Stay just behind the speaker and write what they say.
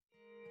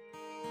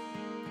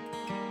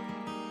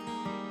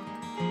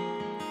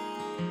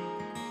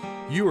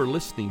You are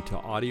listening to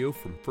audio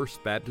from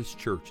First Baptist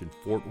Church in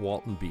Fort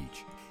Walton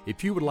Beach.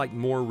 If you would like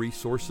more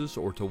resources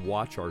or to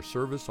watch our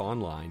service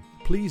online,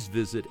 please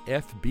visit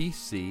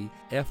fbcfwb.org.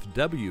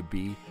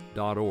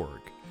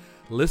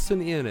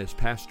 Listen in as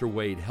Pastor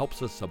Wade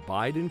helps us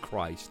abide in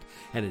Christ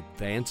and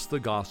advance the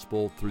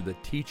gospel through the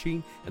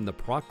teaching and the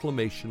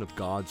proclamation of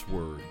God's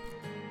Word.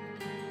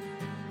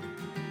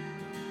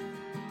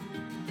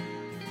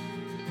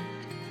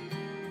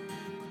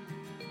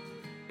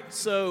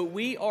 So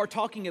we are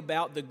talking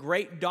about the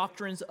great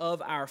doctrines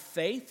of our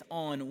faith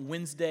on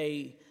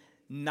Wednesday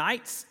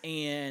nights,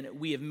 and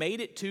we have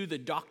made it to the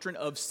doctrine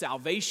of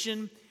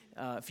salvation.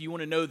 If you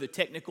want to know the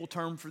technical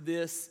term for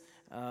this,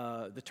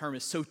 the term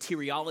is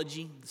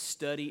soteriology, the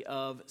study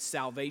of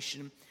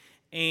salvation.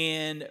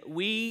 And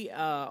we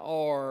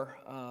are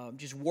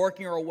just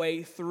working our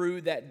way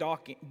through that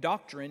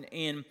doctrine,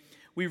 and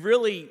we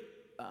really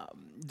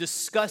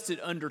discussed it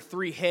under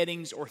three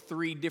headings or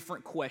three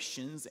different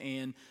questions.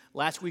 And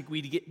last week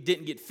we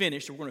didn't get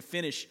finished, so we're going to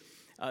finish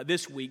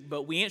this week.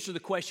 But we answered the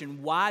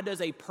question, why does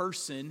a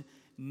person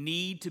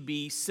need to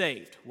be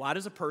saved? Why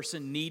does a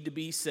person need to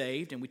be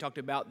saved? And we talked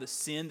about the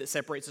sin that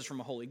separates us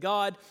from a holy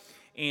God,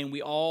 and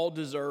we all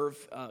deserve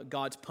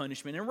God's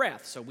punishment and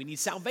wrath. So we need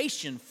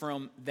salvation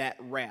from that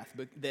wrath,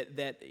 but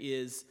that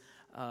is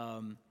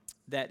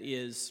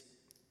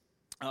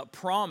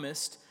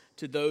promised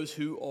to those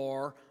who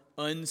are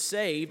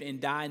unsaved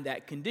and die in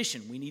that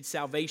condition. We need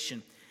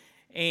salvation.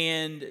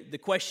 And the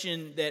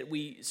question that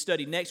we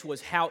studied next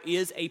was, how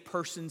is a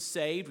person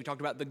saved? We talked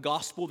about the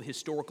gospel, the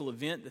historical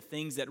event, the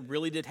things that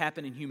really did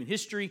happen in human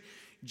history.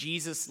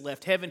 Jesus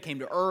left heaven, came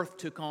to earth,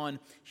 took on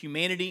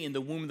humanity in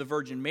the womb of the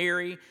Virgin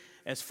Mary.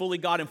 As fully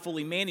God and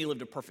fully man, he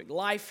lived a perfect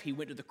life. He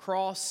went to the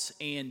cross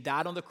and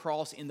died on the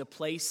cross in the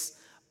place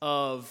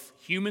of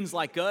humans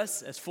like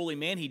us. As fully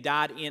man, he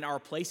died in our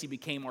place. He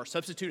became our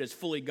substitute. As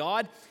fully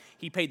God,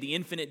 he paid the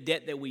infinite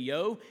debt that we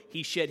owe.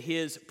 He shed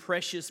his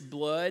precious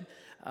blood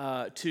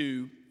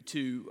to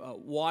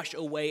wash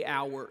away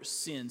our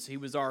sins. He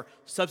was our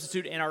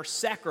substitute and our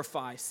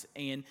sacrifice.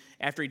 And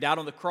after he died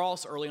on the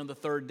cross, early on the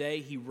third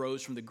day, he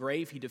rose from the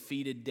grave. He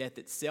defeated death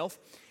itself.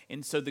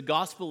 And so the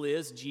gospel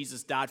is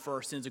Jesus died for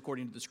our sins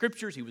according to the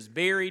Scriptures. He was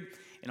buried,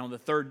 and on the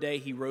third day,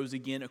 he rose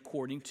again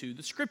according to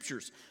the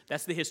Scriptures.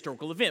 That's the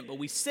historical event. But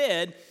we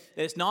said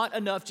that it's not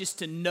enough just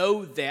to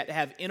know that, to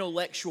have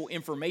intellectual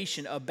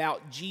information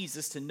about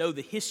Jesus, to know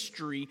the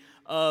history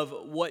of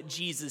what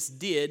Jesus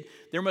did.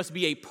 There must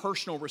be a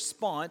personal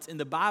response, and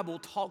the Bible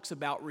talks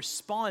about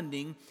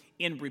responding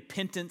in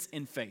repentance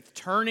and faith.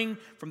 Turning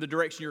from the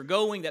direction you're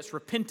going, that's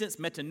repentance,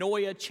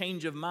 metanoia,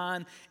 change of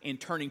mind,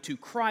 and turning to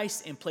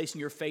Christ and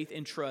placing your faith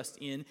and trust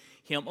in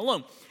Him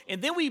alone.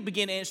 And then we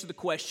begin to answer the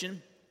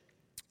question,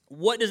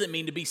 what does it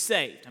mean to be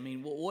saved? I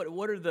mean,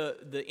 what are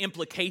the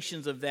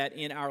implications of that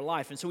in our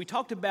life? And so we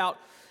talked about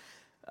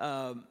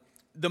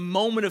the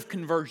moment of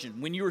conversion.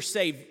 When you were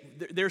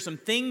saved, there are some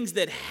things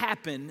that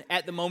happen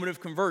at the moment of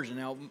conversion.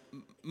 Now,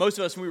 most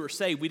of us, when we were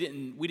saved, we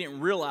didn't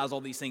realize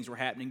all these things were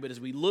happening. But as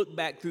we look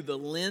back through the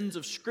lens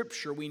of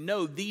Scripture, we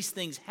know these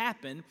things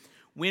happen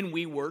when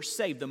we were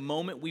saved, the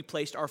moment we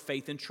placed our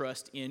faith and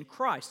trust in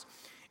Christ.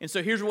 And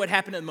so here's what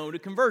happened at the moment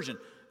of conversion.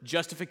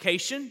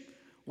 Justification,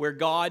 where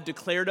God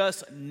declared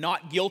us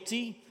not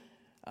guilty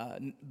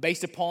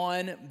based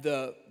upon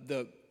the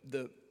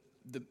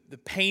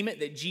payment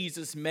that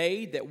Jesus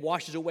made that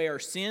washes away our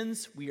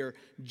sins. We are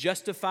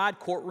justified,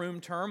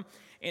 courtroom term.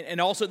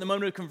 And also at the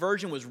moment of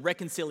conversion was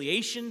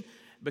reconciliation,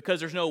 because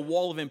there's no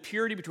wall of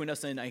impurity between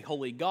us and a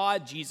holy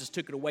God. Jesus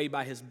took it away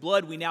by His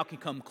blood. We now can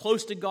come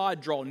close to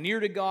God, draw near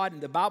to God.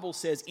 And the Bible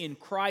says in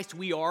Christ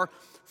we are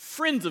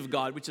friends of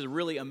God, which is a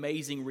really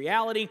amazing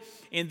reality.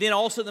 And then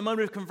also at the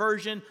moment of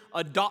conversion,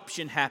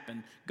 adoption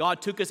happened.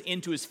 God took us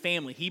into His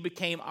family. He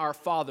became our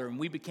Father, and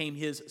we became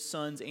His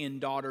sons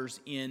and daughters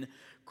in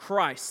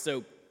Christ.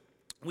 So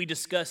we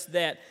discussed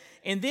that.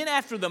 And then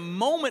after the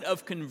moment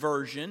of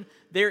conversion,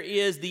 there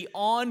is the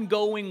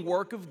ongoing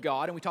work of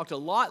God. And we talked a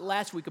lot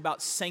last week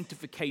about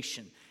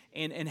sanctification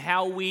and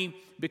how we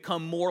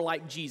become more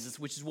like Jesus,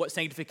 which is what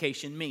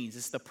sanctification means.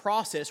 It's the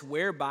process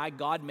whereby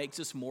God makes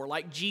us more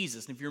like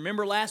Jesus. And if you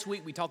remember last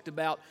week, we talked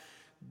about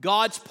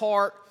God's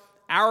part,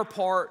 our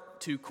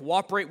part to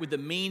cooperate with the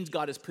means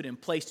God has put in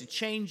place to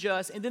change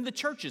us, and then the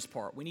church's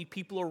part. We need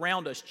people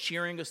around us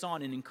cheering us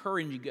on and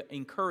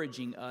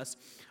encouraging us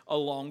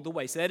along the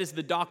way. So that is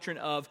the doctrine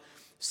of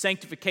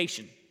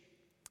sanctification.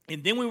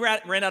 And then we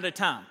ran out of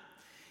time.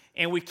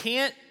 And we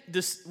can't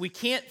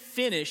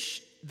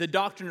finish the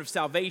doctrine of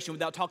salvation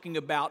without talking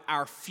about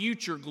our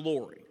future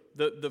glory,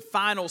 the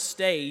final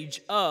stage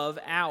of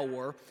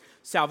our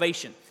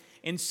salvation.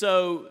 And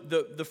so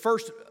the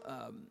first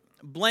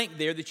blank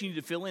there that you need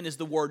to fill in is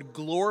the word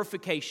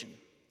glorification.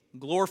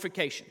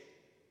 Glorification.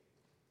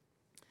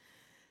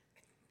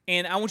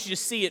 And I want you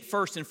to see it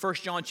first in 1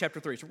 John chapter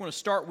 3. So we're going to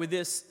start with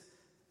this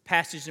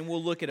passage, and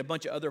we'll look at a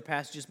bunch of other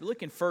passages. But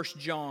look in 1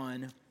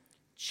 John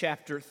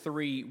chapter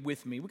 3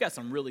 with me. We got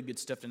some really good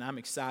stuff, and I'm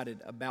excited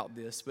about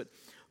this. But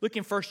look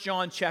in 1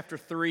 John chapter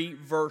 3,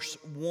 verse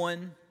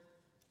 1.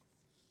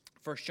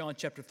 1 John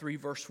chapter 3,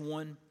 verse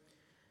 1.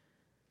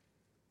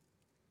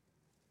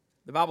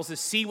 The Bible says,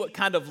 see what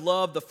kind of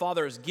love the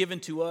Father has given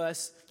to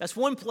us. That's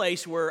one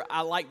place where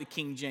I like the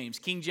King James.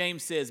 King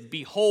James says,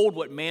 behold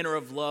what manner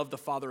of love the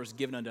Father has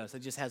given unto us. It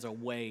just has a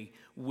way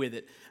with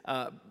it.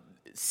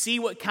 See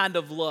what kind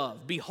of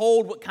love.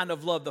 Behold what kind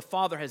of love the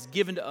Father has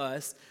given to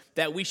us,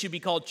 that we should be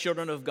called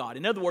children of God.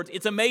 In other words,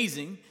 it's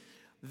amazing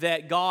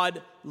that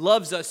God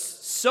loves us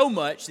so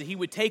much that he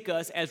would take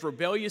us as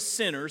rebellious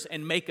sinners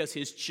and make us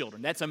his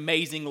children. That's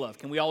amazing love.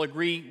 Can we all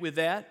agree with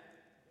that?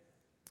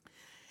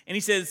 And he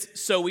says,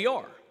 so we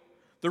are.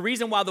 The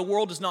reason why the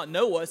world does not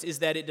know us is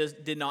that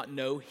it did not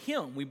know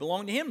him. We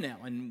belong to him now,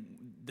 and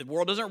the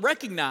world doesn't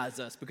recognize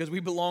us because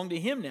we belong to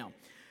him now.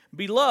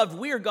 Beloved,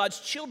 we are God's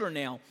children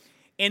now,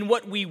 and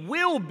what we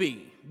will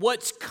be,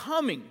 what's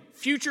coming,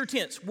 future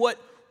tense, what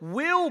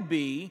will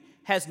be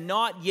has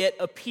not yet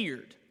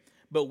appeared.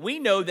 But we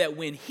know that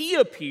when he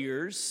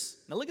appears,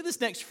 now look at this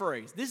next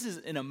phrase. This is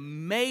an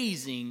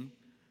amazing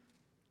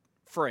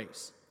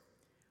phrase.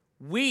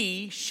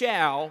 We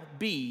shall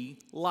be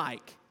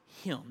like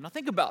him. Now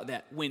think about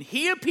that. When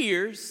he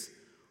appears,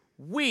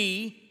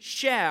 we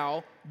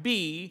shall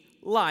be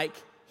like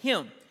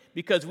him,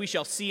 because we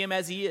shall see him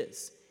as he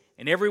is.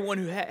 And everyone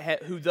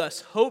who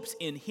thus hopes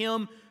in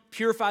him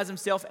purifies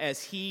himself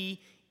as he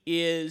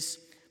is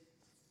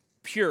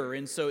pure.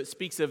 And so it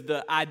speaks of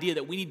the idea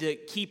that we need to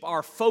keep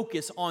our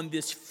focus on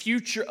this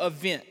future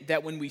event,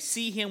 that when we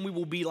see him, we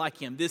will be like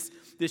him.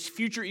 This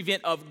future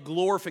event of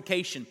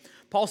glorification.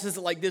 Paul says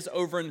it like this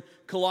over in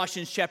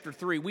Colossians chapter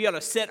 3. We ought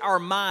to set our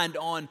mind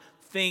on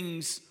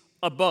things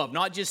above,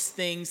 not just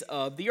things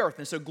of the earth.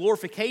 And so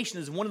glorification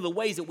is one of the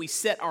ways that we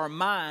set our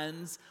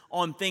minds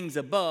on things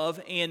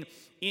above and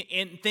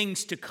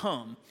things to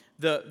come,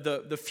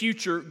 the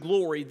future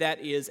glory that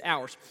is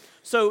ours.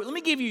 So let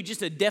me give you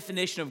just a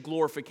definition of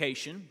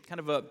glorification, kind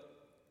of a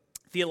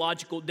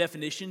theological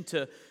definition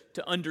to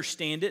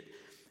understand it.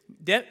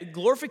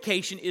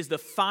 Glorification is the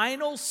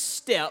final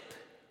step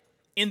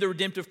in the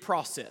redemptive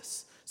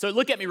process. So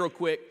look at me real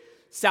quick.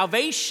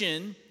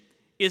 Salvation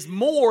is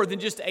more than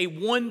just a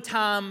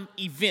one-time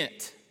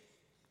event.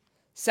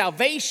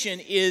 Salvation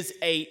is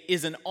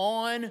an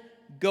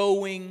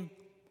ongoing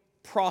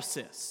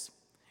process.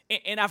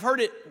 And I've heard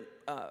it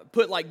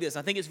put like this.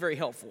 I think it's very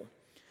helpful.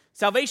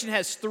 Salvation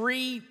has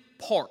three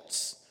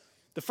parts.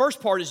 The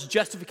first part is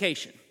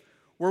justification,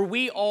 where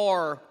we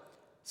are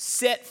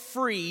set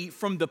free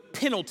from the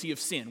penalty of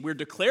sin. We're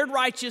declared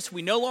righteous.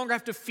 We no longer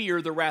have to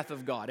fear the wrath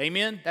of God.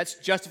 Amen? That's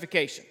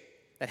justification.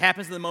 That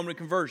happens in the moment of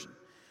conversion.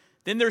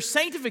 Then there's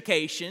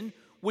sanctification,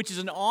 which is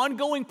an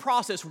ongoing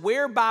process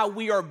whereby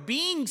we are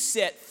being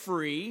set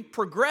free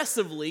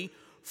progressively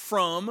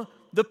from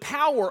the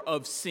power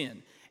of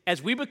sin.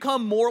 As we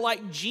become more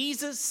like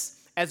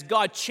Jesus, as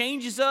God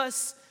changes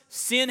us,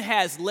 sin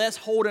has less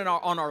hold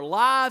on our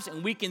lives,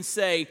 and we can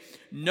say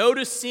no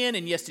to sin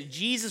and yes to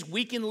Jesus.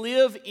 We can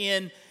live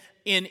in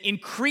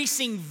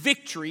increasing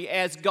victory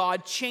as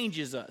God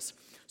changes us.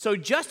 So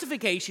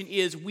justification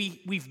is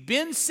we've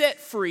been set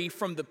free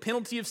from the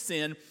penalty of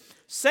sin.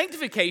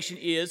 Sanctification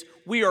is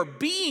we are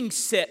being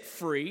set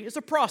free. It's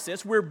a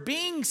process. We're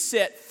being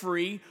set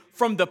free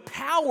from the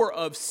power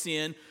of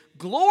sin.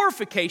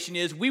 Glorification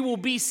is we will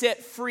be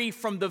set free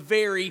from the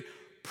very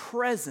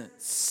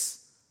presence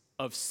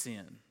of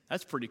sin.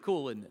 That's pretty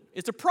cool, isn't it?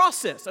 It's a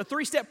process, a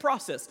three-step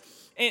process.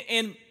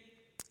 And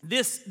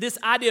this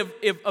idea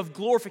of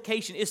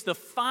glorification is the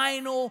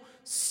final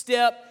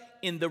step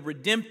in the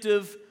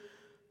redemptive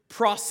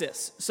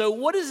process. So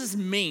what does this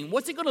mean?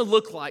 What's it going to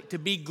look like to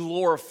be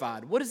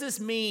glorified? What does this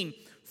mean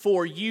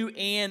for you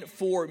and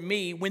for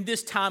me when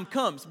this time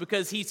comes?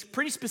 Because he's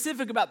pretty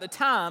specific about the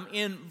time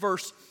in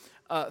verse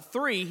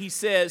 3. He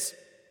says,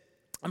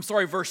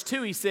 verse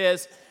 2, he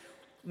says,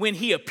 when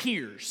he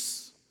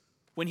appears.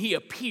 When he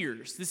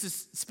appears. This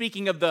is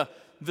speaking of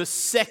the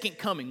second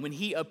coming. When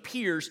he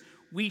appears,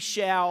 we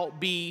shall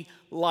be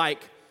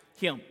like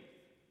him.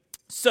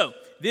 So,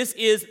 this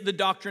is the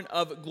doctrine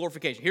of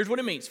glorification. Here's what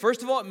it means.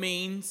 First of all, it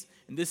means,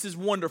 and this is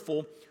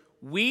wonderful,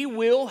 we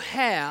will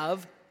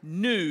have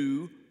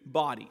new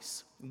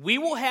bodies. We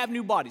will have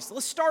new bodies.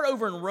 Let's start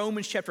over in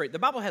Romans chapter 8. The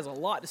Bible has a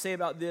lot to say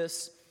about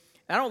this.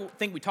 I don't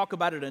think we talk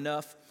about it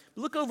enough.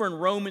 Look over in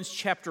Romans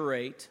chapter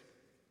 8.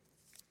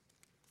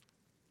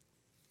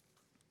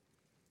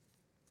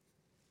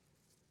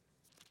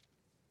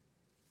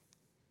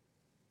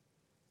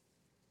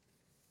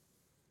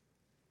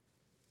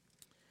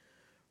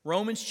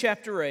 Romans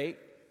chapter 8. Look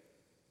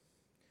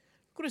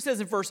what it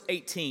says in verse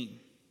 18.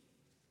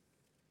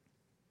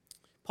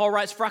 Paul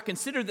writes, "For I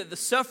consider that the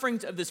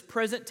sufferings of this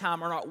present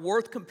time are not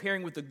worth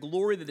comparing with the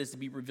glory that is to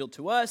be revealed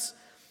to us.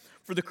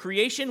 For the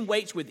creation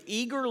waits with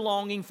eager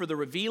longing for the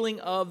revealing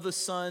of the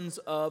sons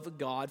of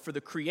God. For the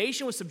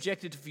creation was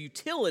subjected to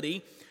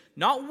futility,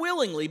 not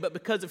willingly, but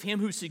because of him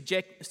who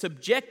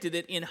subjected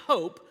it in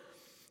hope,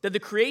 that the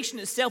creation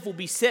itself will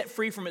be set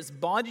free from its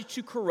bondage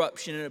to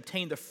corruption and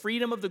obtain the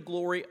freedom of the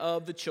glory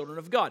of the children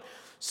of God."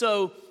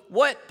 So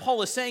what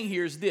Paul is saying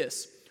here is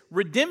this: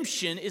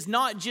 redemption is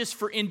not just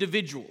for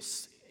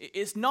individuals.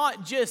 it's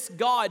not just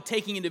God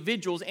taking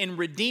individuals and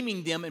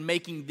redeeming them and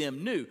making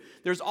them new.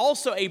 There's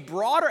also a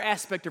broader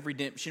aspect of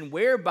redemption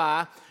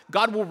whereby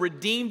God will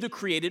redeem the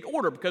created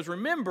order. Because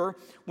remember,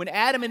 when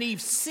Adam and Eve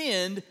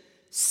sinned,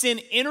 sin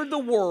entered the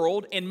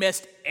world and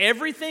messed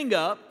everything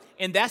up,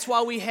 and that's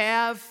why we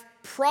have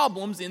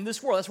problems in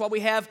this world. That's why we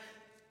have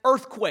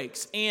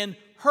earthquakes and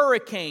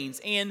hurricanes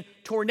and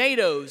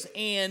tornadoes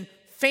and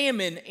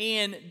famine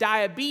and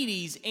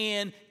diabetes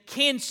and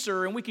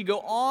cancer, and we could go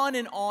on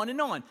and on and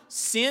on.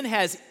 Sin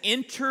has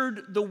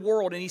entered the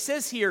world, and he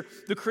says here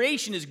the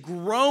creation is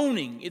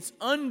groaning. It's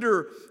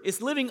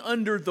living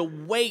under the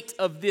weight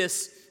of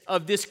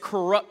this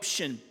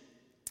corruption.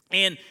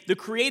 And the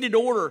created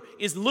order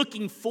is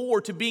looking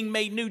forward to being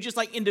made new, just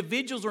like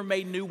individuals are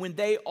made new when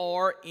they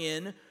are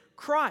in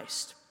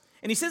Christ.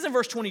 And he says in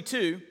verse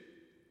 22,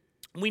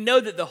 we know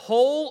that the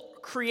whole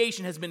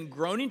creation has been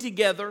groaning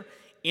together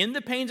in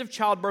the pains of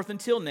childbirth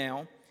until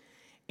now.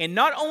 And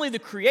not only the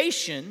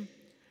creation,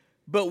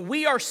 but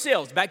we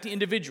ourselves, back to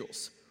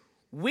individuals,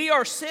 we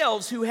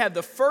ourselves who have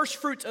the first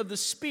fruits of the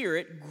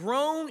Spirit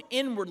groan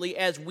inwardly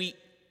as we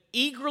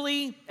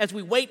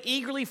wait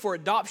eagerly for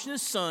adoption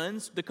as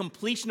sons. The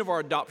completion of our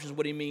adoption is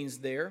what he means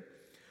there.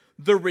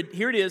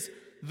 Here it is,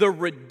 the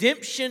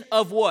redemption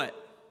of what?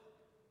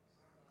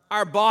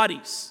 Our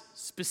bodies.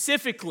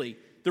 Specifically,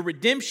 the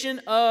redemption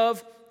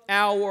of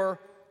our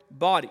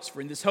bodies.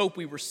 For in this hope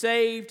we were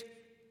saved.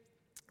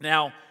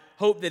 Now,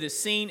 hope that is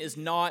seen is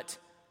not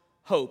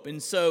hope.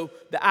 And so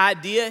the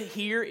idea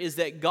here is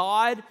that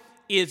God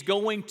is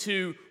going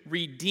to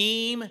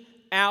redeem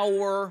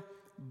our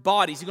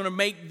bodies. He's going to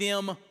make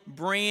them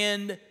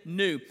brand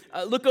new.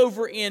 Look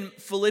over in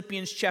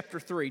Philippians chapter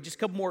 3. Just a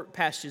couple more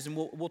passages, and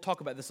we'll talk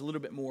about this a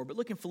little bit more. But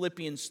look in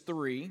Philippians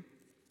 3.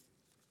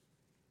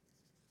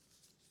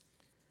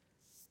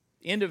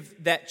 End of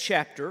that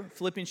chapter,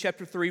 Philippians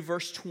chapter 3,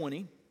 verse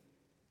 20.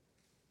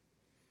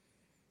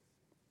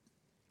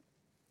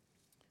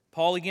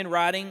 Paul, again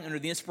writing under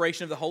the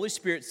inspiration of the Holy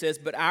Spirit, says,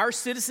 "But our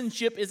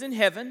citizenship is in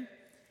heaven,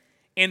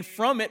 and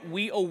from it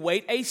we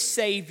await a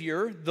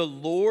Savior, the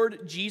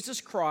Lord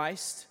Jesus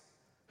Christ,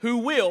 who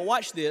will,"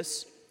 watch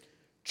this,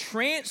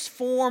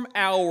 "transform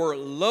our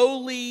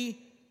lowly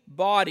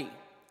body."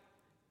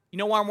 You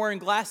know why I'm wearing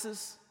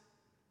glasses?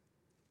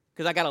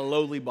 Because I got a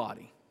lowly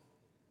body,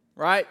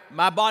 right?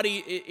 My body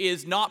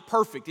is not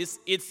perfect.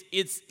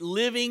 It's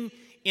living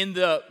in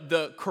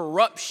the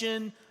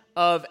corruption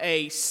of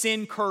a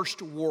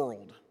sin-cursed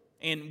world.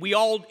 And we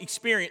all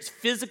experience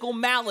physical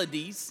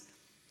maladies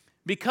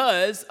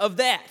because of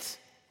that.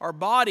 Our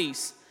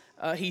bodies,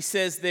 he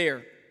says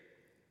there,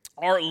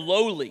 are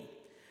lowly.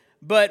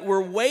 But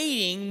we're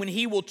waiting when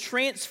he will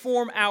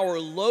transform our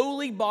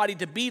lowly body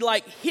to be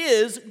like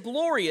his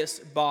glorious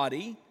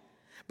body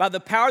by the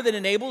power that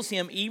enables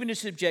him even to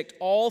subject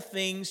all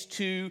things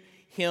to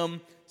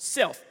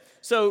himself.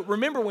 So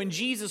remember when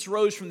Jesus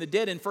rose from the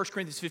dead in 1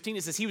 Corinthians 15,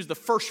 it says he was the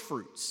first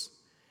fruits.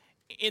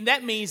 And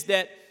that means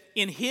that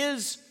in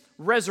his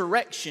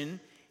resurrection,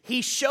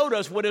 he showed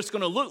us what it's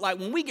going to look like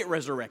when we get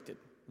resurrected.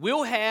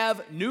 We'll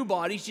have new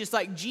bodies just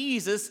like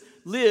Jesus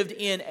lived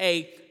in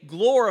a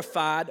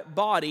glorified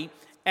body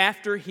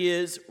after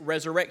his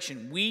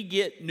resurrection. We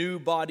get new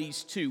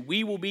bodies too.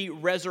 We will be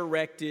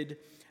resurrected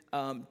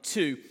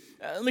too.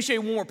 Let me show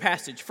you one more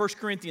passage, 1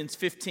 Corinthians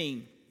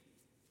 15.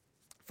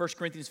 1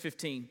 Corinthians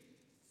 15,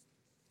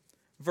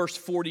 verse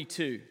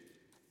 42.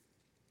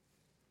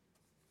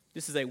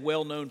 This is a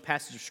well-known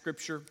passage of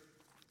Scripture.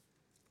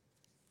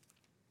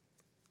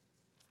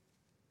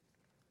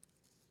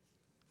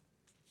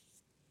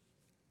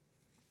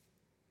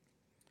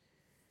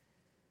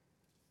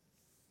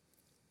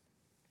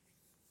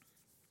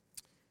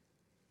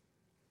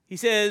 He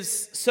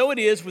says, "So it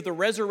is with the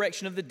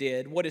resurrection of the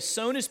dead. What is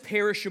sown is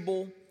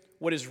perishable.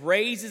 What is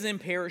raised is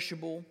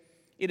imperishable.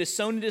 It is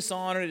sown in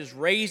dishonor, it is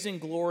raised in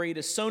glory. It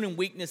is sown in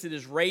weakness, it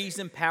is raised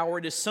in power.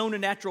 It is sown a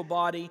natural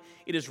body,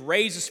 it is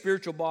raised a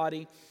spiritual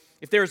body.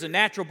 If there is a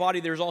natural body,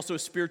 there is also a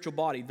spiritual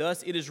body.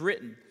 Thus it is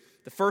written,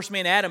 the first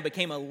man Adam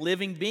became a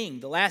living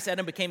being. The last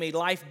Adam became a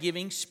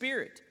life-giving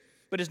spirit.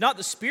 But it is not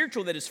the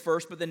spiritual that is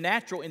first, but the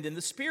natural and then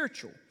the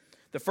spiritual.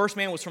 The first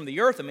man was from the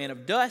earth, a man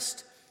of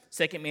dust.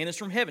 Second man is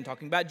from heaven,"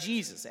 talking about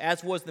Jesus.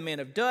 "As was the man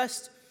of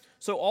dust,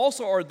 so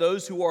also are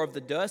those who are of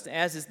the dust.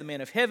 As is the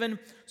man of heaven,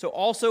 so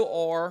also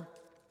are..."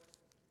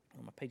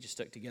 Oh, my page is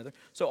stuck together.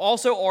 "So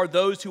also are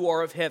those who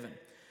are of heaven.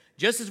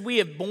 Just as we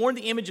have borne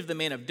the image of the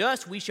man of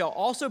dust, we shall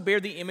also bear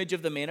the image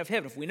of the man of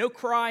heaven." If we know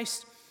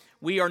Christ,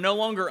 we are no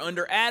longer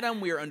under Adam,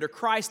 we are under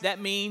Christ. That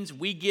means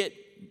we get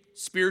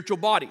spiritual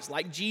bodies,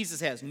 like Jesus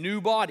has,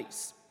 new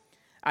bodies.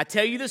 "I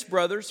tell you this,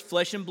 brothers,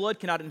 flesh and blood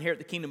cannot inherit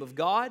the kingdom of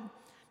God,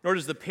 nor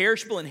does the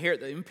perishable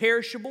inherit the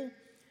imperishable.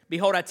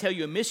 Behold, I tell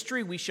you a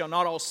mystery. We shall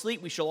not all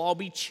sleep. We shall all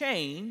be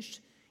changed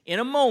in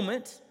a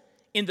moment,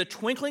 in the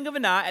twinkling of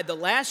an eye, at the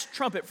last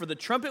trumpet. For the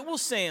trumpet will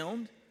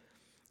sound,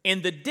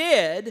 and the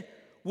dead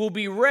will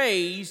be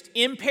raised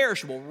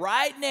imperishable."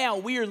 Right now,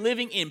 we are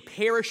living in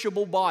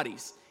perishable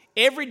bodies.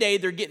 Every day,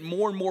 they're getting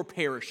more and more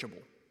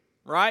perishable,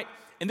 right?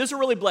 And this will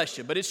really bless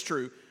you, but it's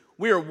true.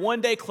 we are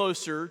one day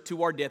closer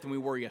to our death than we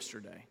were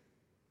yesterday.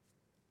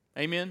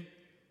 Amen?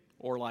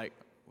 Or like,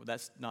 well,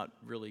 that's not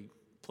really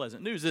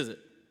pleasant news, is it?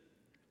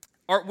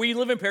 We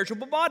live in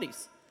perishable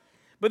bodies.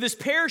 But this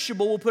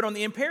perishable will put on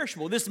the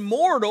imperishable. This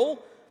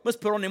mortal must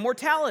put on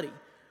immortality.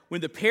 When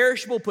the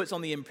perishable puts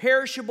on the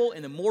imperishable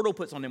and the mortal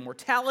puts on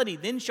immortality,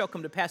 then shall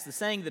come to pass the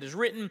saying that is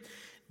written,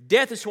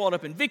 death is swallowed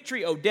up in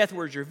victory. O death,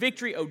 where is your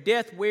victory? O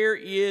death, where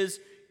is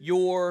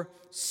your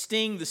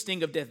sting? The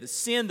sting of death is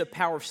sin. The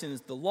power of sin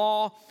is the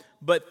law.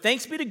 But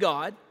thanks be to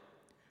God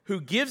who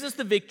gives us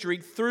the victory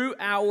through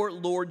our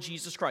Lord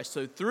Jesus Christ.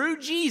 So through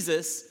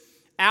Jesus,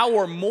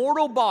 our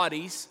mortal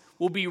bodies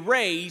will be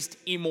raised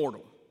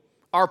immortal.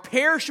 Our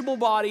perishable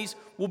bodies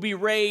will be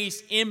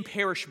raised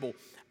imperishable.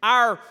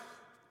 Our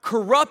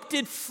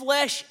corrupted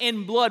flesh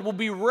and blood will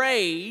be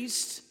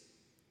raised,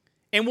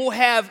 and we'll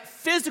have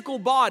physical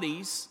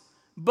bodies,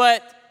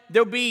 but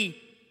there'll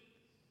be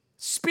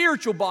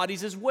spiritual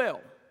bodies as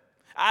well.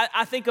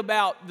 I think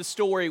about the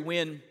story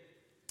when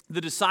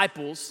the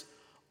disciples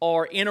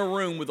are in a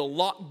room with a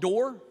locked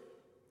door.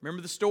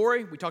 Remember the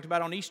story we talked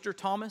about on Easter,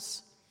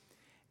 Thomas?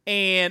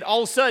 And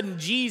all of a sudden,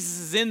 Jesus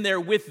is in there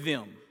with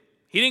them.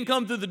 He didn't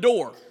come through the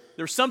door.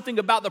 There's something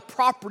about the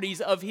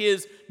properties of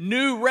his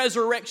new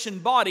resurrection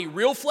body,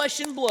 real flesh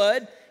and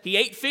blood. He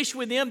ate fish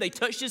with them. They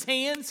touched his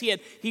hands.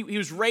 He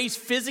was raised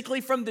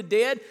physically from the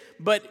dead,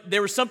 but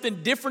there was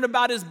something different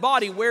about his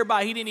body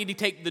whereby he didn't need to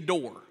take the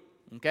door.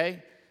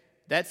 Okay?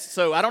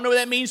 So I don't know what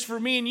that means for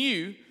me and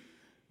you,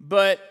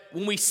 but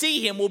when we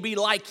see him, we'll be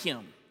like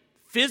him.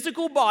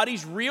 Physical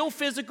bodies, real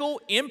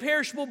physical,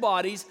 imperishable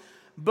bodies,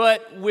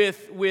 but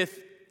with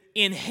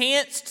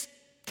enhanced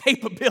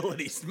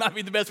capabilities. Might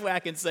be the best way I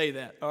can say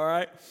that, all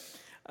right?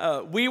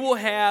 We will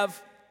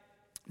have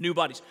new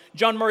bodies.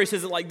 John Murray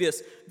says it like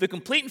this: the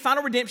complete and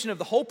final redemption of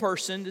the whole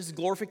person, this is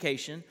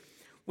glorification,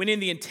 when in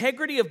the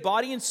integrity of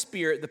body and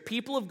spirit, the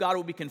people of God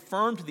will be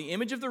confirmed to the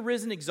image of the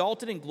risen,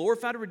 exalted, and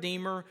glorified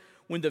Redeemer,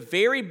 when the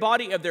very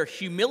body of their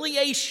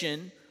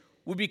humiliation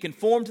will be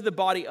conformed to the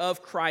body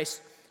of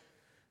Christ's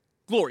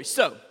glory.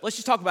 So, let's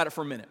just talk about it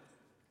for a minute.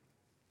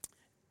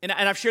 And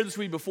I've shared this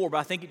with you before, but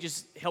I think it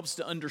just helps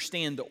to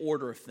understand the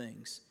order of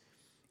things.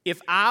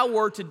 If I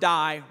were to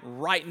die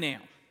right now,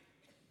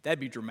 that'd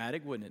be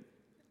dramatic, wouldn't it?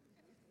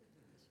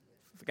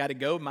 If I got to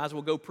go, might as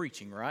well go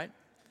preaching, right?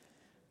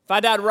 If I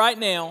died right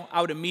now,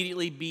 I would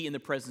immediately be in the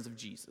presence of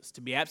Jesus.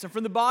 To be absent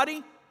from the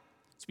body,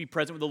 to be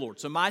present with the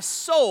Lord. So my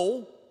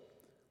soul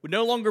would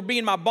no longer be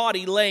in my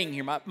body laying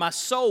here. My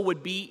soul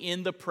would be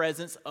in the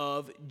presence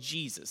of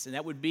Jesus. And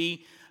that would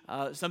be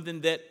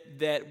something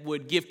that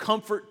would give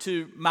comfort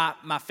to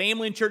my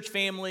family and church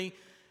family.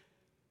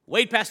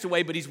 Wade passed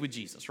away, but he's with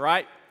Jesus,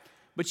 right?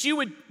 But you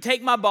would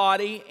take my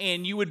body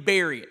and you would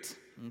bury it,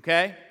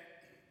 okay?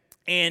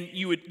 And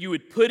you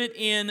would put it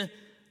in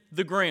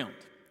the ground.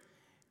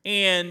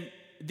 And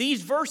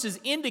these verses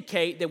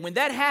indicate that when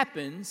that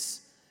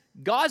happens,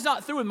 God's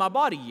not through with my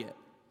body yet.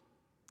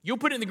 You'll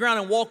put it in the ground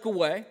and walk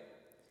away.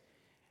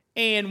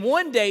 And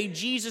one day,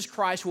 Jesus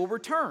Christ will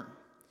return.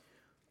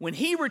 When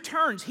he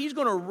returns, he's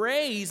going to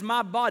raise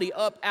my body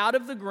up out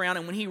of the ground.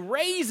 And when he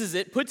raises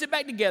it, puts it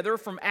back together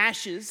from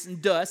ashes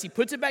and dust, he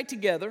puts it back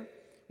together.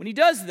 When he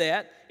does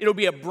that, it'll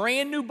be a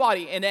brand new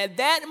body. And at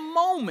that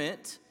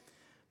moment,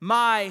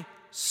 my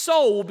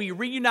soul will be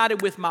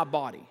reunited with my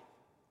body.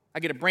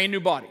 I get a brand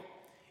new body.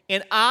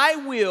 And I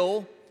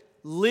will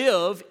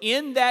live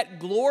in that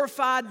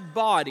glorified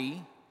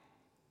body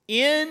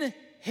in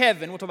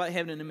heaven. We'll talk about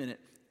heaven in a minute.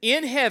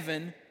 In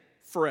heaven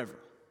forever.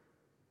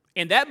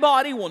 And that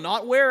body will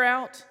not wear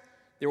out.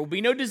 There will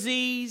be no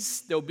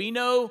disease. There will be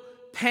no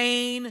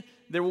pain.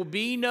 There will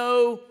be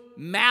no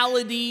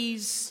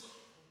maladies.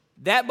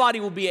 That body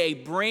will be a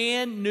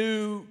brand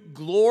new,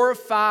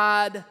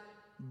 glorified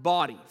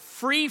body,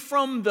 free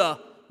from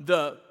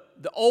the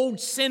old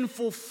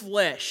sinful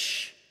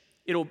flesh.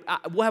 We'll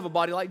have a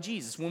body like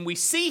Jesus. When we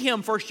see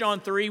him, 1 John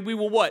 3, we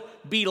will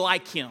what? Be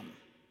like him.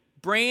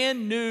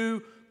 Brand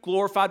new,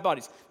 glorified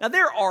bodies. Now,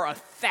 there are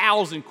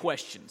 1,000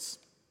 questions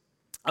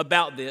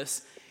about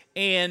this,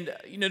 and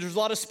there's a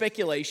lot of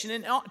speculation,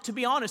 and to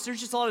be honest,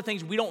 there's just a lot of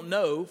things we don't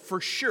know for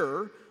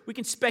sure. We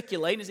can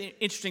speculate, and it's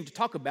interesting to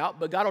talk about,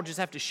 but God will just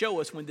have to show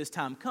us when this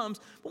time comes.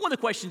 But one of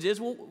the questions is,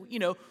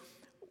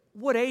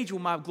 what age will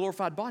my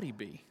glorified body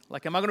be?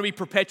 Like, am I going to be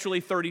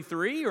perpetually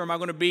 33, or am I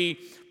going to be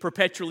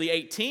perpetually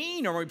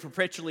 18, or am I going to be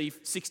perpetually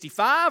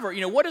 65, or,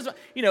 what is,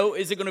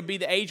 is it going to be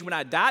the age when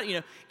I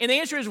die? And the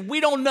answer is, we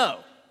don't know,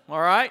 all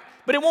right?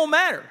 But it won't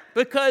matter,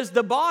 because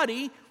the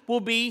body will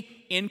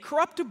be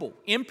incorruptible,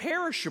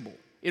 imperishable.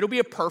 It'll be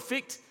a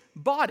perfect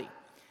body.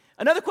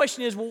 Another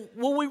question is,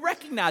 will we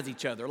recognize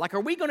each other? Like, are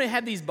we going to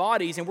have these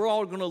bodies and we're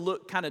all going to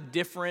look kind of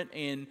different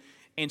and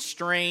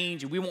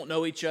strange and we won't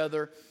know each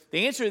other?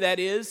 The answer to that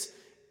is,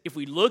 if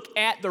we look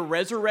at the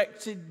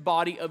resurrected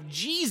body of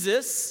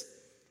Jesus,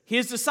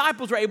 his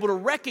disciples were able to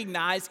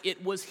recognize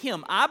it was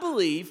him. I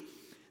believe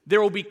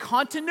there will be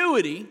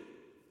continuity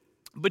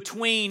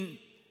between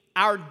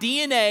our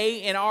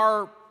DNA and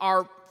our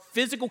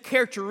physical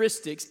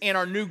characteristics and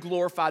our new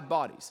glorified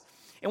bodies.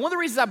 And one of the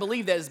reasons I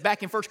believe that is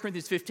back in 1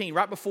 Corinthians 15,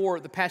 right before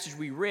the passage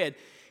we read,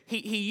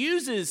 he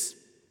uses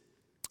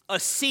a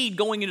seed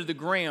going into the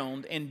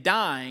ground and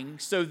dying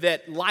so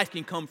that life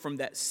can come from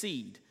that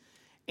seed.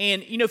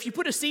 And, if you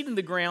put a seed in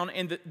the ground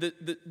and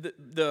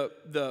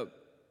the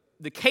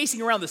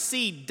casing around the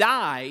seed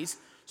dies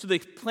so the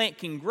plant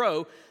can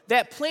grow,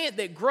 that plant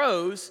that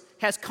grows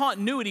has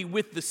continuity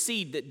with the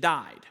seed that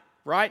died,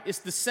 right? It's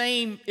the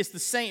same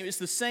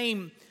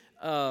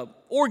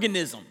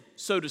organism,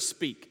 so to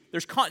speak.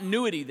 There's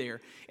continuity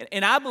there.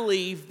 And I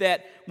believe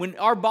that when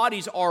our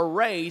bodies are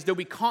raised, there'll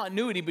be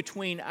continuity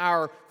between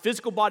our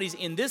physical bodies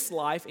in this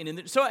life and in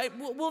the, so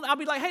I'll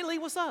be like, hey, Lee,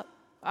 what's up?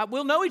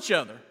 We'll know each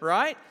other,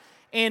 right?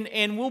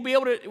 And we'll be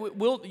able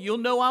to, you'll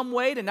know I'm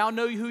Wade, and I'll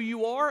know who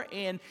you are,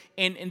 and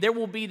there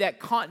will be that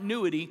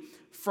continuity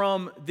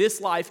from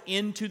this life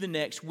into the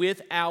next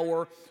with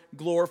our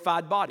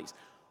glorified bodies.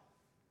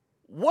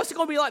 What's it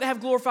going to be like to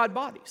have glorified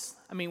bodies?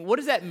 I mean, what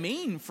does that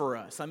mean for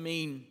us? I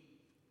mean,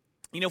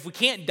 if we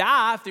can't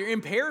die, if they're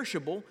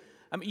imperishable,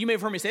 I mean, you may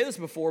have heard me say this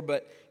before,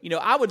 but,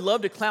 I would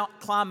love to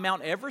climb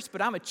Mount Everest,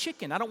 but I'm a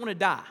chicken. I don't want to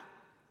die,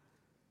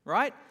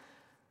 right?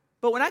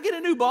 But when I get a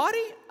new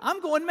body,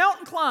 I'm going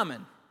mountain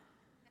climbing.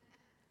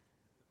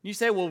 You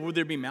say, well, would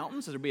there be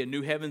mountains? Would there be a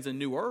new heavens and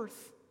new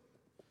earth?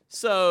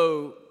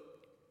 So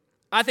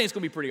I think it's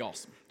going to be pretty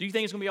awesome. Do you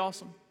think it's going to be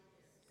awesome?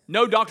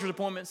 No doctor's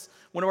appointments.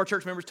 One of our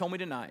church members told me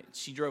tonight,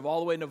 she drove all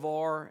the way to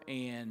Navarre,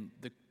 and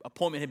the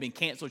appointment had been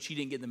canceled. She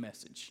didn't get the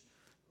message.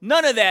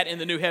 None of that in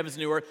the new heavens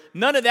and new earth.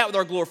 None of that with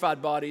our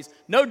glorified bodies.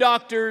 No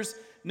doctors,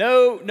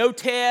 no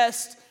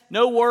tests,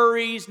 no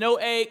worries, no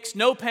aches,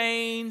 no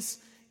pains.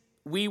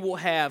 We will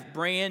have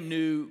brand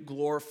new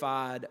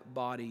glorified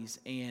bodies,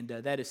 and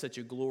that is such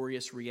a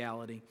glorious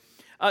reality.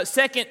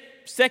 Second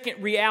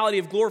reality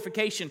of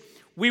glorification,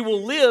 we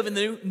will live in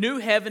the new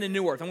heaven and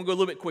new earth. I'm going to go a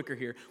little bit quicker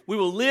here. We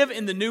will live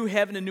in the new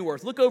heaven and new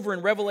earth. Look over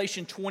in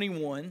Revelation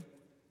 21.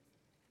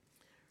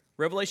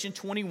 Revelation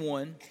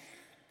 21.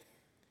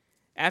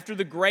 After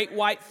the great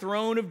white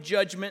throne of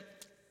judgment,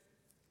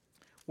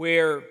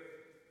 where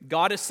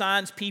God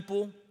assigns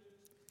people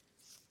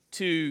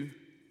to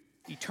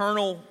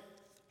eternal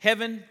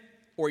heaven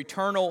or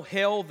eternal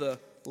hell, the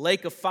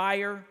lake of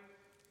fire,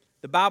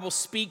 the Bible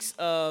speaks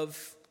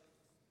of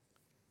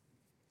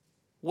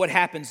what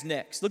happens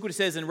next. Look what it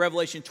says in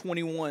Revelation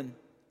 21,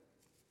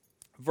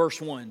 verse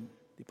 1.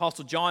 The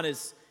Apostle John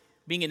is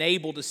being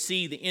enabled to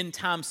see the end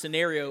time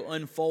scenario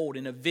unfold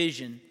in a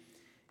vision.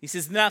 He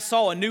says, "Then I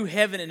saw a new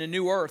heaven and a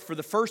new earth, for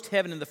the first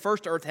heaven and the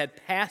first earth had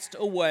passed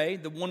away,"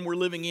 the one we're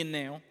living in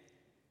now,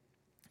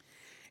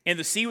 "and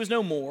the sea was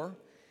no more.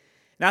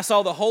 And I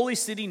saw the holy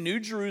city, New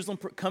Jerusalem,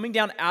 coming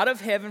down out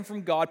of heaven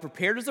from God,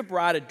 prepared as a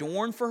bride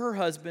adorned for her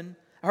husband.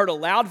 I heard a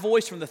loud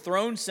voice from the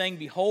throne saying,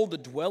 'Behold, the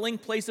dwelling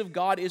place of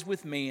God is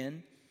with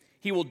man.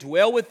 He will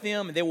dwell with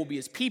them, and they will be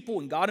his people,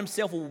 and God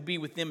himself will be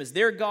with them as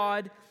their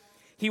God.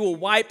 He will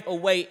wipe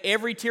away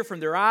every tear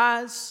from their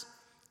eyes,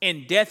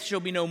 and death shall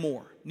be no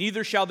more.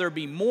 Neither shall there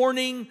be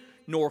mourning,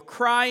 nor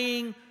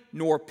crying,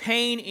 nor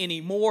pain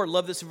anymore.'"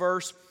 Love this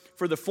verse.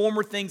 "For the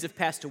former things have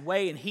passed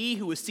away, and he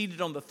who was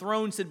seated on the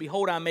throne said,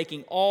 'Behold, I am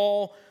making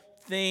all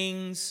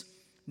things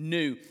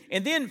new.'"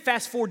 And then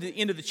fast forward to the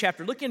end of the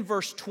chapter. Look in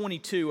verse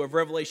 22 of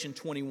Revelation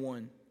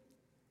 21.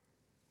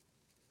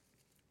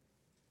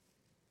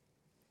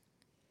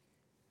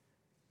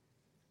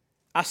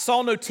 "I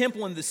saw no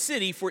temple in the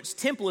city, for its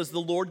temple is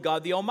the Lord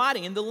God the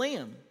Almighty and the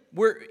Lamb."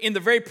 We're in the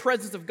very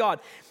presence of God.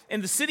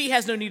 "And the city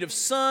has no need of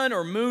sun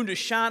or moon to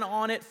shine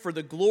on it, for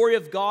the glory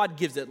of God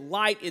gives it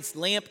light. Its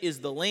lamp is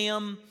the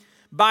Lamb.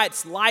 By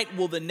its light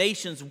will the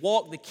nations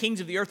walk. The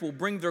kings of the earth will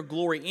bring their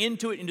glory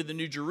into it, into the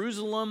New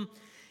Jerusalem.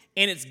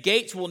 And its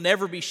gates will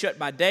never be shut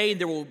by day, and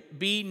there will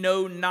be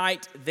no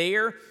night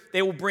there.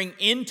 They will bring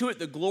into it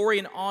the glory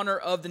and honor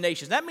of the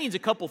nations." That means a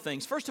couple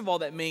things. First of all,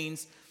 that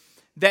means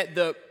that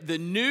the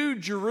New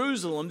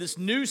Jerusalem, this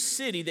new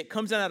city that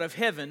comes out of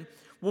heaven,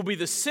 will be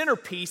the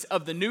centerpiece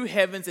of the new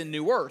heavens and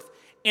new earth.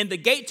 And the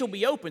gates will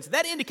be open. So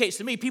that indicates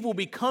to me people will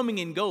be coming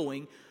and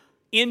going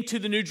into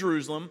the New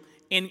Jerusalem.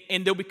 And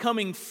they'll be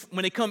coming,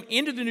 when they come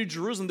into the New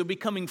Jerusalem, they'll be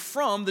coming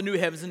from the new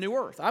heavens and new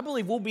earth. I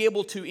believe we'll be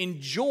able to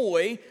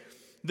enjoy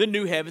the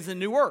new heavens and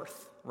new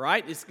earth,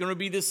 right? It's going to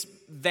be this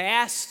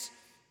vast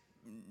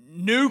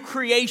new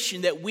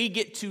creation that we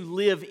get to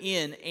live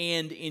in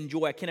and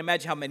enjoy. I can't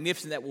imagine how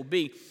magnificent that will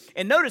be.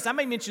 And notice, I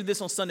may mention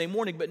this on Sunday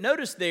morning, but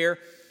notice there,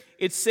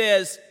 it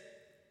says,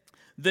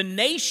 the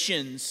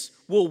nations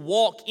will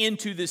walk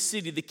into this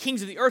city. The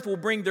kings of the earth will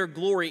bring their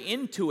glory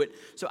into it.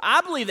 So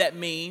I believe that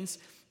means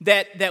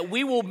that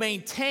we will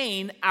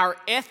maintain our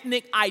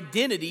ethnic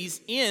identities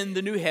in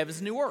the new heavens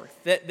and new earth.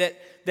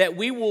 That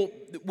we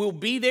will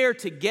be there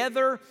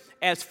together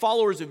as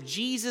followers of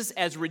Jesus,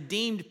 as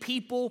redeemed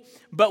people,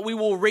 but we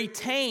will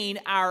retain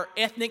our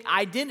ethnic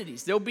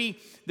identities. There'll be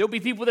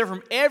people there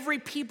from every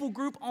people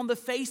group on the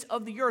face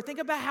of the earth. Think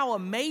about how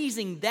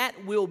amazing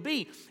that will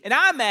be. And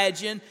I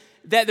imagine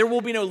that there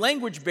will be no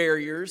language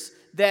barriers,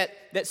 that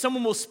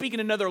someone will speak in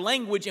another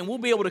language and we'll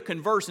be able to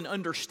converse and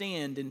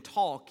understand and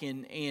talk,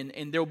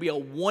 and there will be a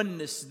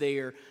oneness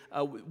there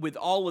with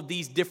all of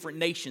these different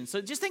nations.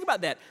 So just think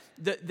about that.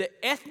 The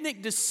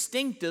ethnic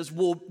distinctives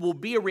will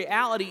be a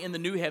reality in the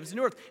new heavens and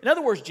new earth. In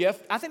other words,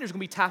 Jeff, I think there's going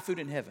to be Thai food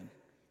in heaven.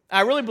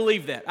 I really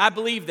believe that. I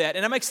believe that,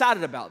 and I'm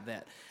excited about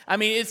that. I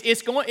mean,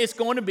 it's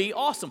going to be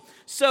awesome.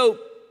 So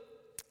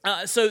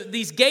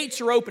these gates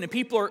are open, and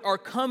people are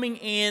coming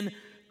in,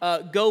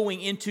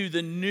 going into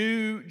the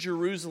new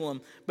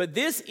Jerusalem. But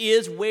this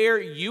is where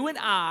you and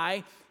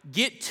I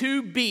get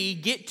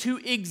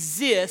to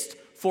exist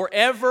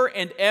forever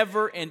and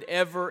ever and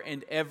ever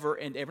and ever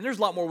and ever. And there's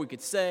a lot more we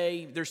could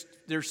say.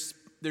 There's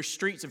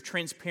streets of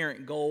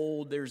transparent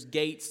gold. There's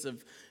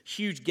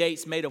huge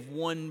gates made of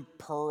one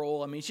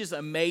pearl. I mean, it's just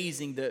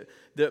amazing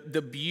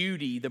the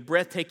beauty, the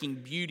breathtaking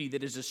beauty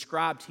that is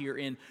described here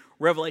in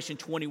Revelation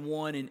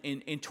 21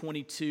 and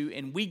 22.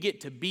 And we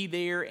get to be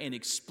there and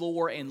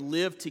explore and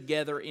live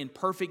together in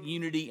perfect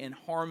unity and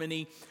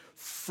harmony,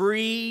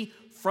 free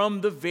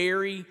from the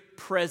very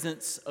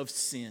presence of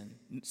sin.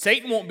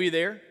 Satan won't be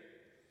there.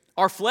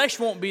 Our flesh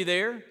won't be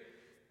there.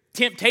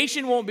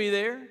 Temptation won't be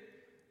there.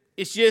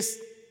 It's just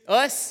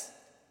us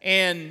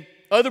and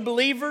other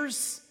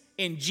believers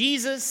in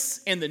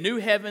Jesus and the new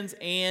heavens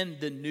and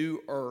the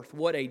new earth.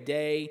 What a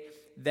day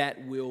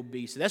that will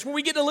be. So that's where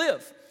we get to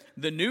live.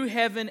 The new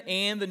heaven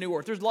and the new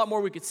earth. There's a lot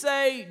more we could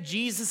say.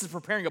 Jesus is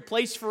preparing a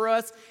place for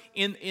us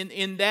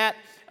in that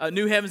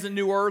new heavens and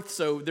new earth.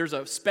 So there's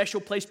a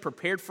special place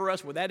prepared for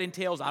us. What that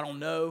entails, I don't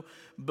know.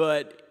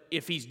 But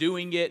if he's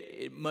doing it,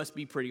 it must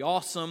be pretty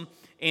awesome.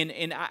 And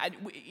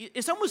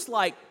it's almost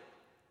like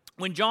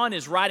when John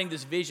is writing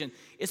this vision,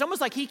 it's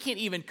almost like he can't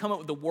even come up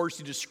with the words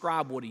to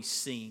describe what he's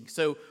seeing.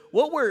 So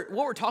what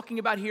we're talking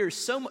about here is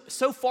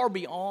so far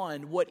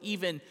beyond what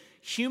even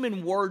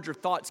human words or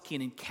thoughts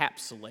can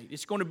encapsulate.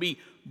 It's going to be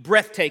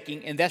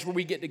breathtaking, and that's where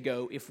we get to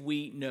go if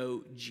we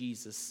know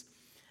Jesus.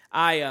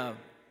 I've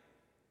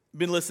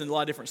been listening to a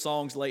lot of different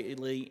songs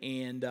lately,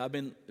 and I've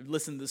been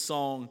listening to the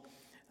song,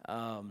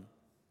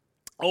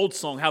 old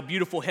song, How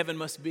Beautiful Heaven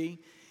Must Be.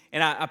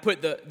 And I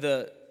put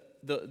the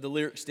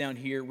lyrics down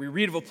here. We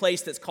read of a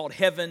place that's called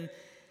heaven.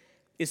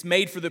 It's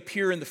made for the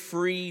pure and the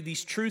free.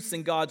 These truths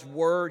in God's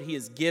word he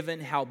has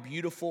given. How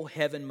beautiful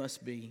heaven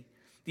must be.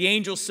 The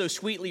angels so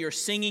sweetly are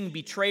singing,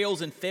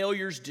 betrayals and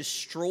failures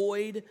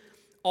destroyed,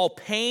 all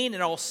pain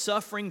and all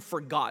suffering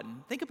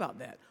forgotten. Think about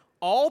that.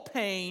 All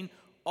pain,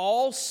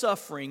 all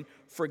suffering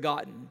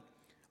forgotten.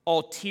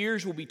 All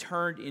tears will be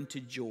turned into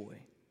joy.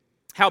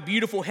 How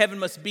beautiful heaven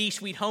must be,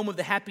 sweet home of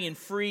the happy and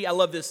free. I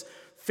love this.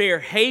 Fair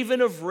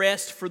haven of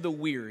rest for the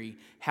weary.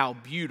 How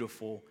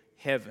beautiful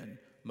heaven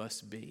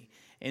must be.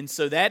 And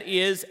so that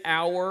is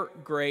our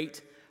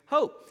great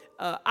hope.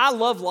 I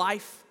love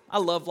life. I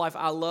love life.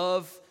 I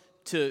love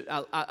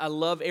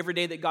every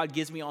day that God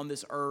gives me on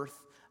this earth.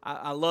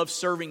 I love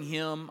serving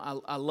him.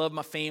 I love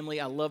my family.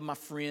 I love my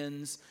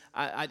friends.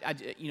 I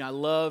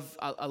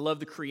love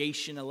the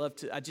creation.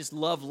 I just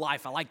love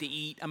life. I like to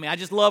eat. I mean, I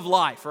just love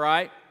life,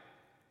 right?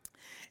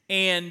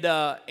 And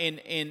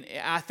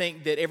I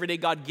think that every day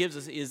God gives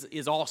us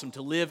is awesome.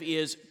 To live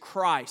is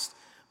Christ.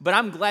 But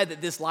I'm glad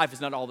that this life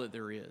is not all that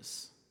there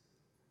is.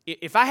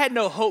 If I had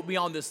no hope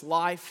beyond this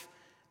life,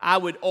 I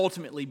would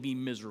ultimately be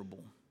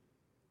miserable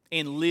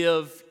and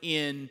live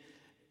in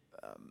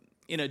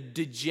a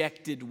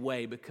dejected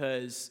way.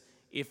 Because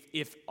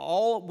if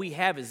all we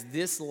have is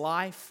this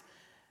life,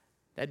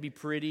 that'd be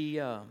pretty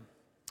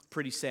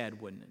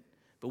sad, wouldn't it?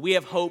 But we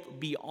have hope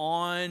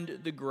beyond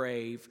the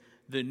grave,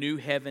 the new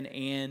heaven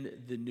and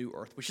the new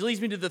earth. Which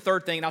leads me to the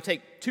third thing, and I'll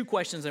take two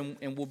questions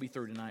and we'll be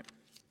through tonight.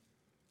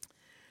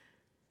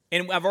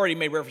 And I've already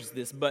made reference to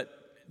this, but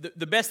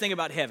the best thing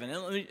about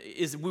heaven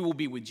is we will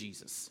be with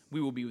Jesus.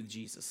 We will be with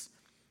Jesus.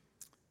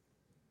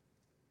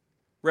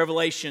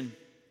 Revelation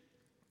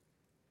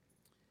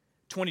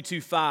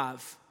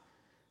 22:5.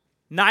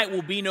 Night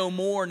will be no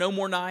more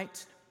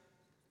night.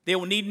 They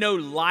will need no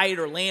light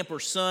or lamp or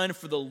sun,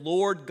 for the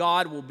Lord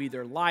God will be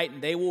their light,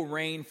 and they will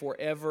reign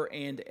forever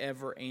and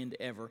ever and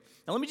ever.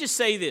 Now let me just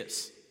say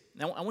this.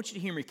 Now I want you to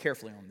hear me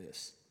carefully on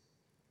this.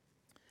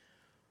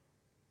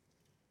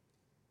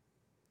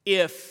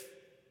 If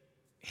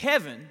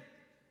heaven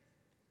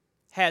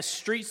has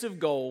streets of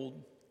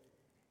gold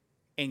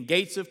and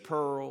gates of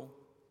pearl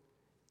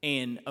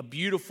and a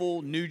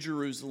beautiful new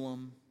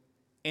Jerusalem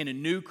and a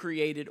new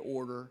created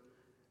order,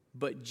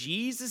 but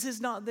Jesus is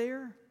not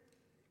there,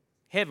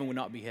 heaven would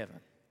not be heaven.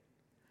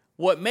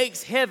 What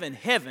makes heaven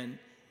heaven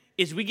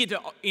is we get to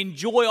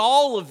enjoy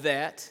all of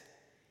that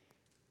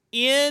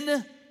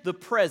in the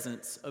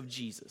presence of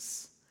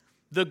Jesus.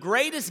 The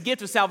greatest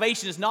gift of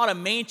salvation is not a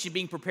mansion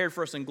being prepared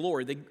for us in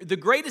glory. The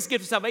greatest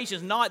gift of salvation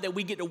is not that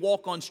we get to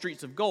walk on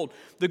streets of gold.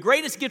 The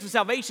greatest gift of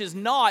salvation is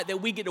not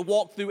that we get to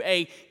walk through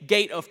a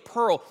gate of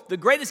pearl. The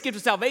greatest gift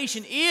of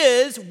salvation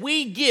is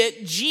we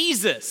get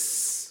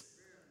Jesus.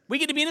 We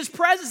get to be in his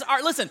presence. All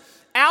right, listen,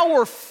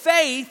 our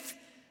faith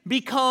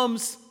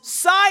becomes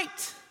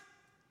sight,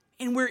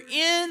 and we're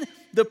in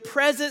the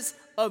presence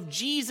of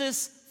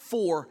Jesus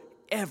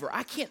forever.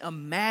 I can't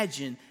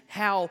imagine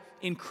how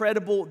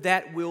incredible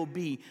that will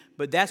be,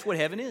 but that's what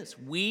heaven is.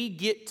 We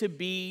get to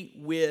be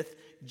with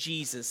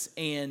Jesus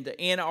and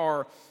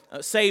our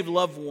saved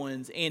loved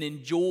ones and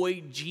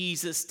enjoy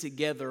Jesus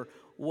together.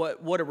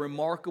 What a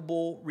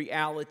remarkable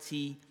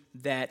reality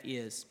that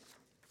is.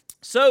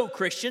 So,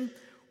 Christian,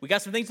 we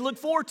got some things to look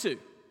forward to.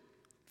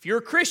 If you're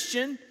a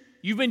Christian,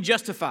 you've been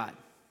justified.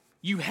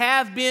 You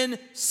have been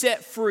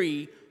set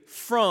free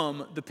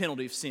from the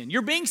penalty of sin.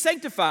 You're being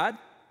sanctified.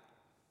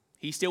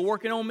 He's still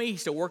working on me.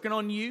 He's still working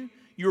on you.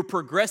 You're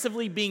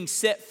progressively being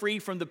set free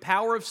from the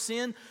power of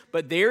sin.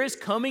 But there is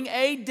coming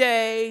a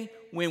day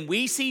when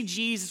we see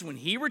Jesus, when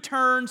He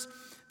returns,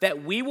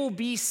 that we will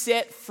be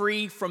set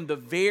free from the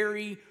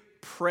very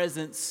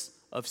presence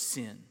of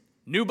sin.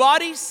 New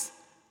bodies,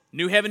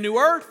 new heaven, new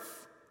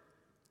earth,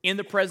 in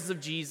the presence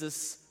of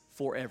Jesus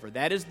forever.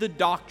 That is the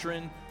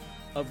doctrine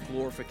of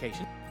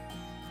glorification.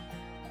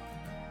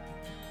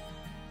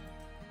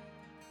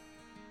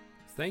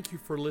 Thank you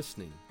for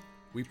listening.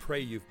 We pray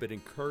you've been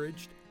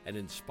encouraged and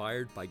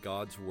inspired by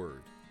God's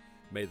Word.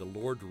 May the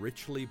Lord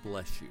richly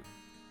bless you.